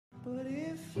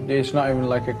It's not even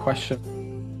like a question.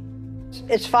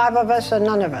 It's five of us or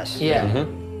none of us. Yeah.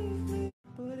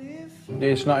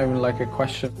 It's not even like a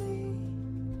question.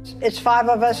 It's five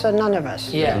of us or none of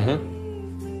us. Yeah.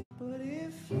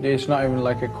 It's not even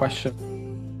like a question.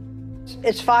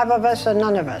 It's five of us or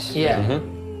none of us. Yeah.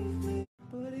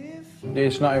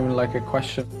 It's not even like a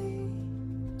question.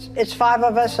 It's five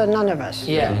of us or none of us.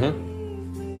 Yeah.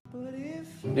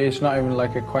 It's not even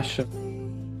like a question.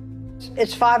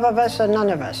 It's five of us or none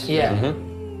of us. Yeah.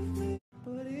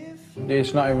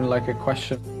 It's not even like a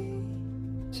question.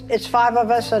 It's five of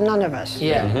us or none of us.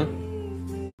 Yeah.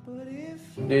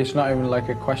 It's not even like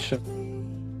a question.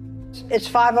 It's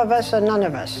five of us or none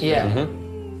of us. Yeah.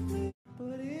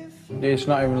 It's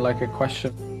not even like a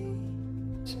question.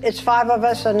 It's five of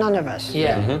us or none of us.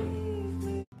 Yeah.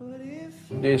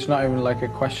 It's not even like a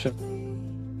question.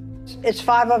 It's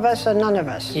five of us or none of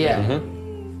us. Yeah.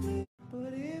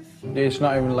 It's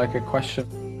not even like a question.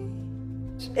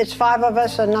 It's five of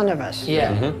us or none of us.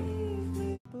 Yeah.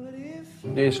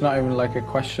 It's not even like a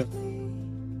question.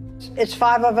 It's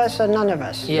five of us or none of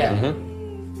us. Yeah.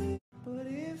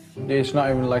 It's not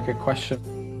even like a question.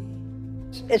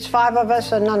 It's five of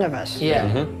us or none of us.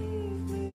 Yeah.